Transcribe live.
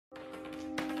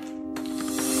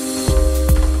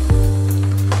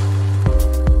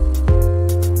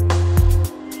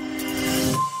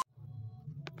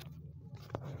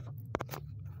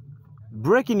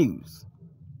Breaking news.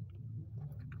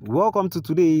 Welcome to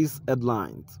today's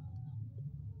headlines.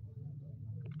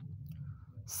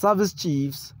 Service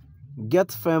chiefs get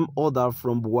firm order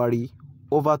from Buhari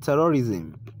over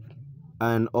terrorism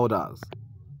and others.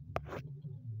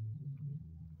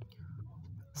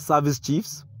 Service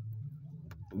chiefs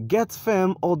get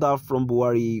firm order from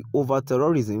Buhari over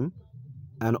terrorism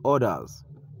and others.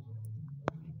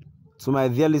 To my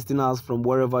dear listeners from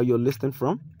wherever you're listening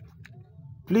from,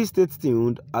 please stay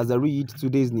tuned as I read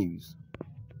today's news.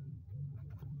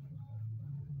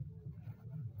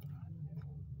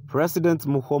 President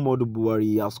Muhammadu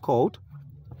Buhari has called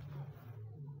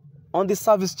on the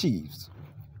service chiefs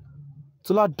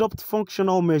to adopt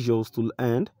functional measures to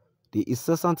end the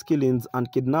incessant killings and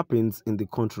kidnappings in the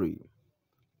country.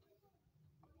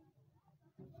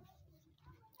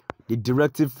 The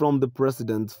directive from the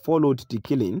president followed the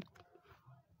killing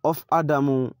of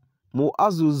Adamu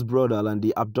Muazu's brother and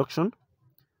the abduction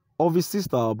of his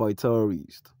sister by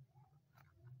terrorists.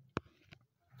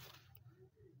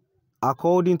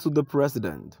 According to the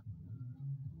president,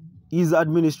 his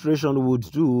administration would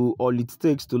do all it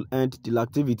takes to end the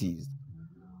activities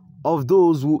of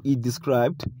those who he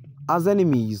described as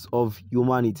enemies of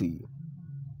humanity.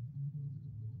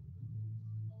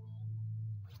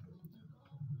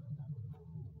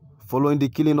 Following the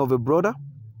killing of a brother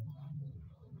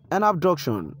and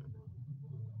abduction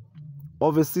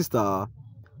of a sister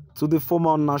to the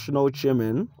former national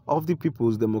chairman of the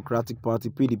People's Democratic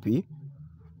Party (PDP),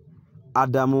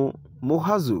 Adamu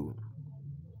Muazu,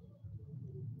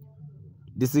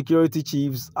 the security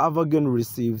chiefs have again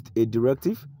received a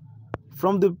directive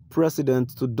from the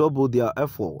president to double their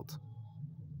effort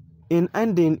in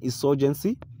ending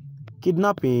insurgency,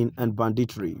 kidnapping, and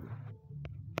banditry.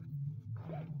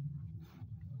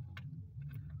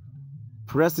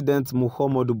 President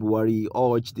Muhammadu Buhari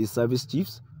urged the service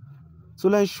chiefs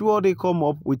to ensure they come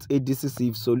up with a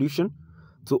decisive solution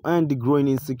to end the growing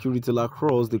insecurity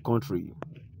across the country.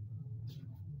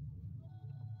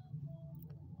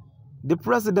 The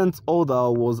president's order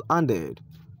was handed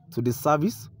to the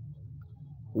service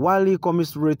while he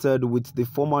commiserated with the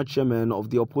former chairman of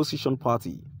the opposition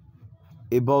party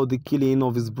about the killing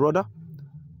of his brother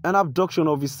and abduction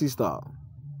of his sister.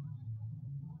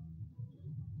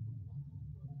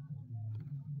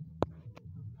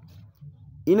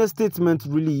 In a statement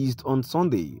released on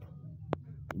Sunday,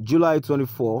 July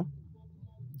 24,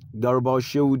 Garba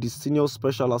Shehu, the senior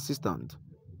special assistant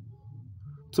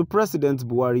to President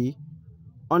Buhari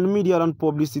on media and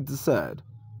publicity, said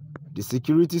the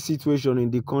security situation in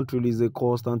the country is a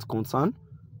constant concern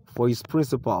for his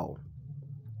principal.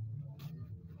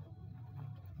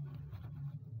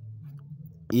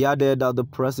 He added that the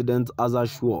president has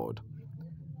assured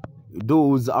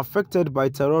those affected by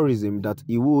terrorism that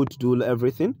he would do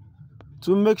everything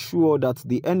to make sure that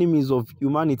the enemies of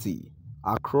humanity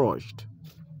are crushed.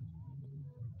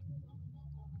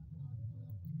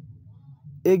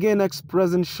 Again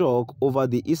expressing shock over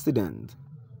the incident,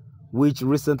 which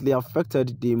recently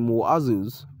affected the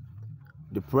Muazus,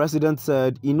 the president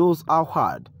said he knows how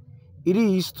hard it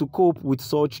is to cope with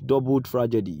such double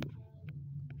tragedy.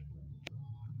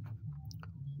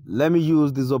 Let me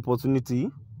use this opportunity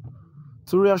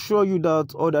to reassure you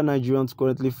that other Nigerians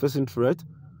currently facing threat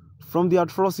from the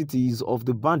atrocities of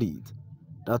the bandit,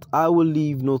 that I will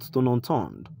leave no stone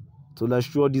unturned to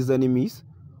ensure these enemies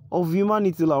of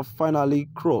humanity are finally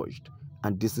crushed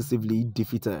and decisively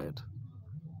defeated.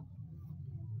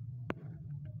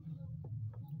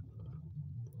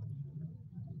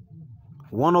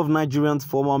 One of Nigeria's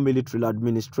former military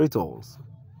administrators,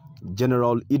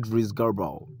 General Idris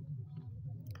Garba,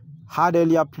 had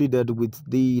earlier pleaded with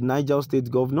the Niger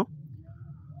State governor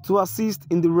to assist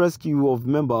in the rescue of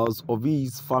members of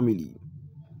his family.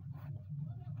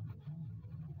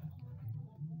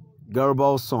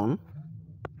 Garba's son,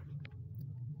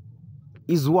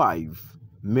 his wife,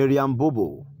 Mariam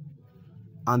Bobo,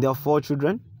 and their 4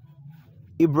 children,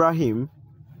 Ibrahim,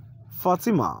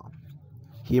 Fatima,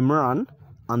 Imran,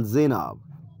 and Zainab,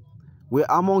 were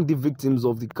among the victims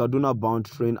of the Kaduna-bound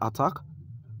train attack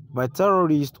by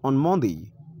terrorists on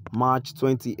Monday, March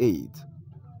 28.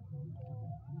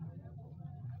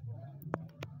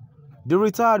 The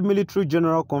retired military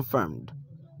general confirmed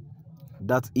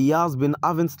that he has been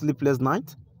having sleepless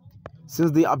nights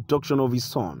since the abduction of his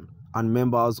son and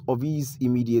members of his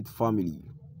immediate family.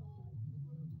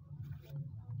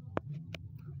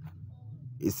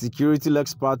 A security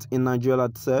expert in Nigeria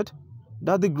said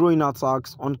that the growing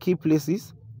attacks on key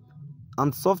places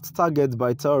and soft targets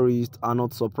by terrorists are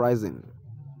not surprising.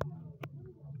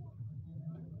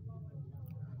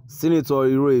 Senator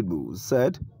Irebu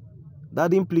said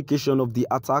that the implication of the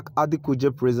attack at the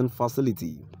Kuje prison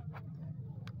facility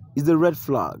is a red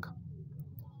flag,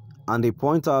 and they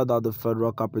point out that the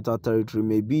Federal Capital Territory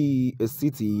may be a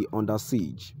city under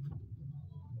siege.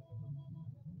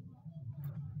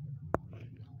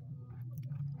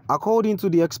 According to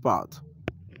the expert,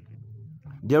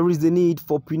 there is a need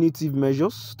for punitive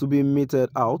measures to be meted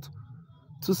out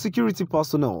to security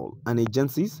personnel and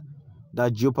agencies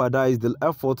that jeopardize the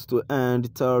effort to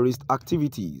end terrorist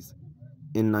activities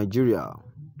in Nigeria.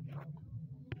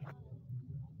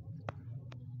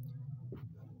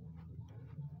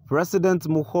 President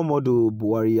Muhammadu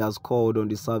Buhari has called on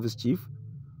the service chief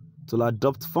to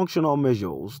adopt functional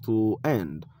measures to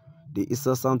end the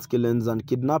incessant killings and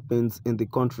kidnappings in the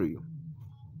country.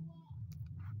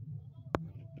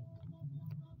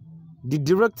 The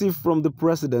directive from the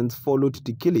president followed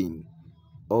the killing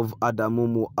of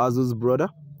Adamu Muazu's brother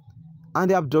and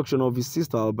the abduction of his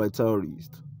sister by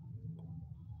terrorists.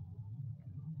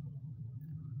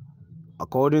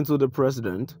 According to the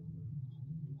president,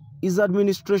 his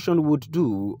administration would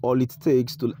do all it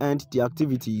takes to end the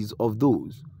activities of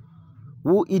those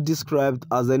who he described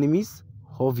as enemies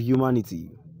of humanity.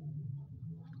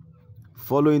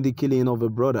 Following the killing of a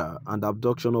brother and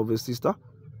abduction of a sister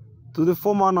to the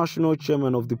former national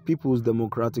chairman of the People's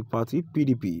Democratic Party,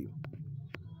 PDP,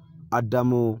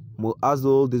 Adamu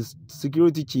Muazu, the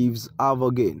security chiefs have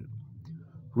again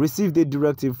received a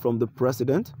directive from the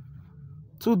president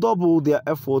to double their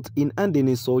effort in ending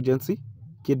insurgency,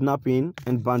 kidnapping,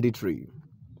 and banditry.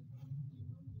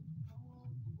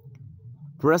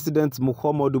 President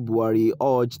Muhammadu Buhari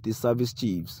urged the service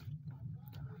chiefs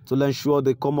to ensure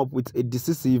they come up with a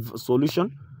decisive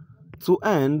solution to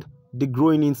end the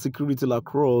growing insecurity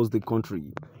across the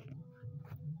country.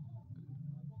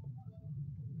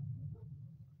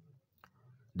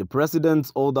 The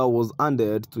president's order was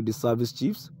handed to the service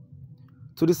chiefs.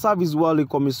 To the service while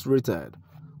commiserated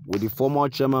with the former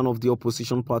chairman of the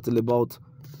opposition party about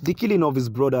the killing of his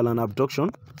brother and abduction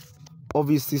of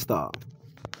his sister.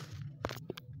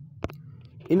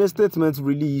 In a statement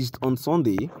released on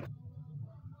Sunday,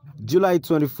 July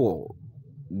 24,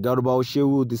 Garba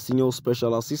Shehu, the senior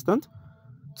special assistant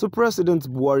to President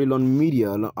Buhari on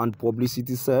media and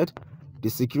publicity, said the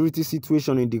security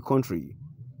situation in the country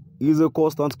is a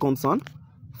constant concern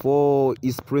for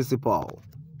his principal.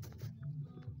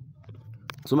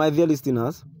 So my dear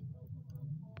listeners,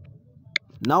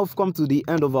 now we've come to the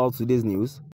end of our today's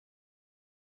news.